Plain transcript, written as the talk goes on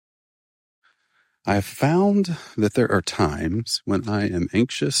I have found that there are times when I am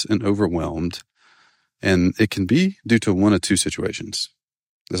anxious and overwhelmed, and it can be due to one of two situations.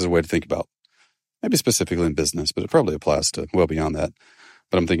 This is a way to think about, maybe specifically in business, but it probably applies to well beyond that.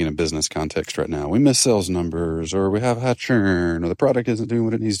 But I'm thinking in business context right now. We miss sales numbers, or we have high churn, or the product isn't doing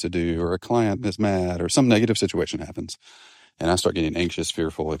what it needs to do, or a client is mad, or some negative situation happens. And I start getting anxious,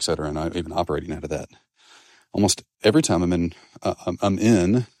 fearful, et cetera, and I'm even operating out of that. Almost every time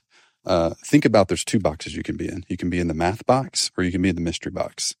think about there's two boxes you can be in. You can be in the math box, or you can be in the mystery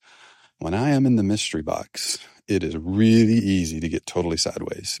box. When I am in the mystery box, it is really easy to get totally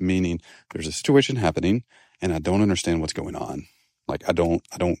sideways, meaning there's a situation happening and I don't understand what's going on. Like I don't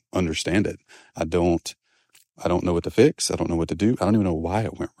understand it. I don't know what to fix. I don't know what to do. I don't even know why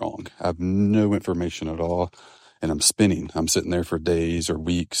it went wrong. I have no information at all. And I'm spinning. I'm sitting there for days or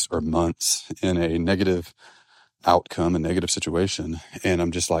weeks or months in a negative outcome, a negative situation. And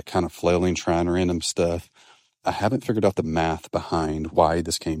I'm just like kind of flailing, trying random stuff. I haven't figured out the math behind why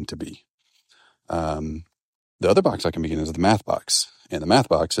this came to be. The other box I can be in is the math box. And the math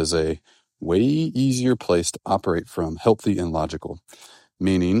box is a way easier place to operate from, healthy and logical.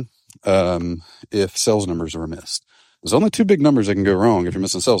 Meaning, if sales numbers are missed, there's only two big numbers that can go wrong if you're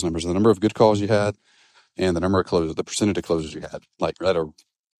missing sales numbers: the number of good calls you had and the number of closes, the percentage of closes you had. Like at a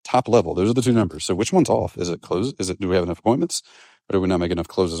top level, those are the two numbers. So which one's off? Is it close? Do we have enough appointments, or do we not make enough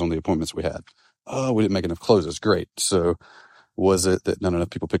closes on the appointments we had? Oh, we didn't make enough closes. Great. So was it that not enough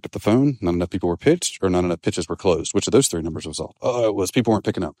people picked up the phone, not enough people were pitched, or not enough pitches were closed? Which of those three numbers was off? Oh, it was people weren't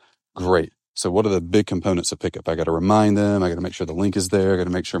picking up. Great. So what are the big components of pickup? I got to remind them. I got to make sure the link is there. I got to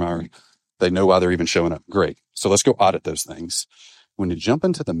make sure they know why they're even showing up. Great. So let's go audit those things. When you jump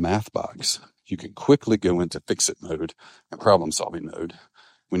into the math box, you can quickly go into fix-it mode and problem-solving mode.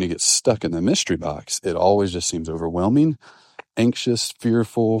 When you get stuck in the mystery box, it always just seems overwhelming, anxious,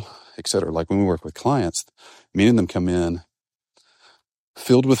 fearful, etc. Like when we work with clients, me and them come in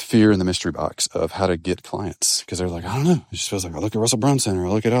filled with fear in the mystery box of how to get clients, because they're like, I don't know. It just feels like I look at Russell Brunson, or I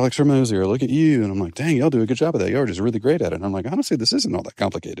look at Alex Hormozy, or I look at you, and I'm like, dang, y'all do a good job of that. Y'all are just really great at it. And I'm like, honestly, this isn't all that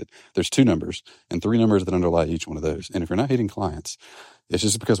complicated. There's two numbers and three numbers that underlie each one of those. And if you're not hitting clients, it's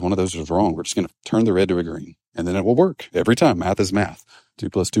just because one of those is wrong. We're just going to turn the red to a green, and then it will work every time. Math is math. 2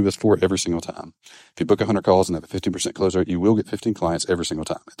 + 2 is 4 every single time. If you book 100 calls and have a 15% close rate, you will get 15 clients every single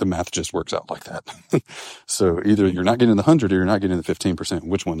time. The math just works out like that. So either you're not getting the 100 or you're not getting the 15%.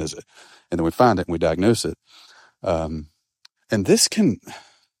 Which one is it? And then we find it and we diagnose it. And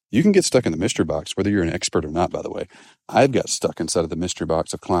you can get stuck in the mystery box, whether you're an expert or not, by the way. I've got stuck inside of the mystery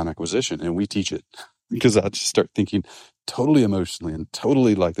box of client acquisition, and we teach it because I just start thinking totally emotionally and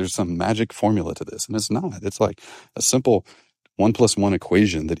totally like there's some magic formula to this. And it's not. It's like a simple 1 + 1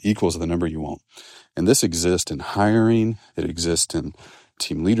 equation that equals the number you want. And this exists in hiring. It exists in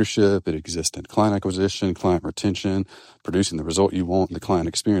team leadership. It exists in client acquisition, client retention, producing the result you want, the client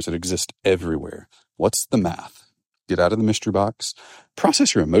experience. It exists everywhere. What's the math? Get out of the mystery box.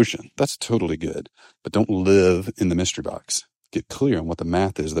 Process your emotion. That's totally good. But don't live in the mystery box. Get clear on what the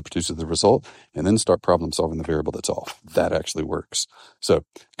math is that produces the result, and then start problem solving the variable that's off. That actually works. So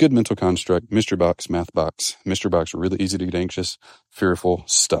good mental construct: mystery box, math box. Mystery box, really easy to get anxious, fearful,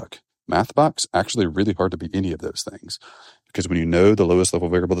 stuck. Math box, actually really hard to be any of those things, because when you know the lowest level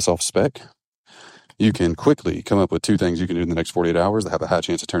variable that's off spec, you can quickly come up with two things you can do in the next 48 hours that have a high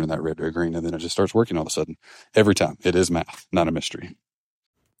chance of turning that red to a green, and then it just starts working all of a sudden. Every time. It is math, not a mystery.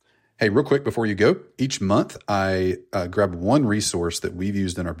 Hey, real quick before you go, each month I grab one resource that we've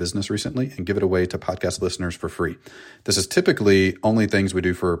used in our business recently and give it away to podcast listeners for free. This is typically only things we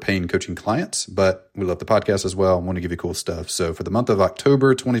do for paying coaching clients, but we love the podcast as well and want to give you cool stuff. So for the month of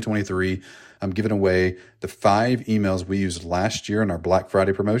October 2023, I'm giving away the 5 emails we used last year in our Black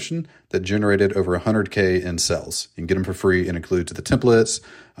Friday promotion that generated over 100K in sales. You can get them for free. It includes the templates,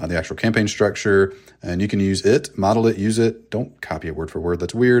 the actual campaign structure, and you can use it, model it, use it. Don't copy it word for word.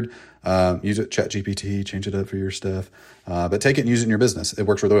 That's weird. Use it, ChatGPT, change it up for your stuff. But take it and use it in your business. It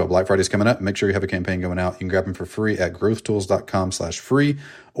works really well. Black Friday's coming up. Make sure you have a campaign going out. You can grab them for free at growthtools.com/free,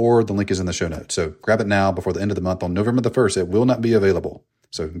 or the link is in the show notes. So grab it now before the end of the month on November the 1st. It will not be available.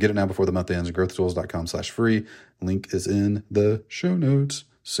 So get it now before the month ends. growthtools.com/free. Link is in the show notes.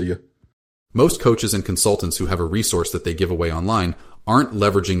 See ya. Most coaches and consultants who have a resource that they give away online aren't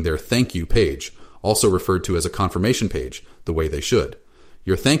leveraging their thank you page, also referred to as a confirmation page, the way they should.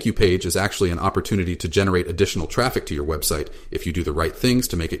 Your thank you page is actually an opportunity to generate additional traffic to your website if you do the right things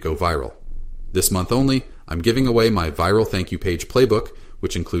to make it go viral. This month only, I'm giving away my viral thank you page playbook,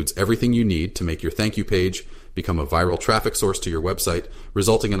 which includes everything you need to make your thank you page become a viral traffic source to your website,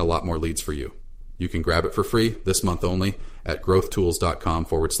 resulting in a lot more leads for you. You can grab it for free this month only at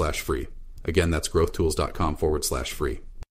growthtools.com/free. Again, that's growthtools.com/free.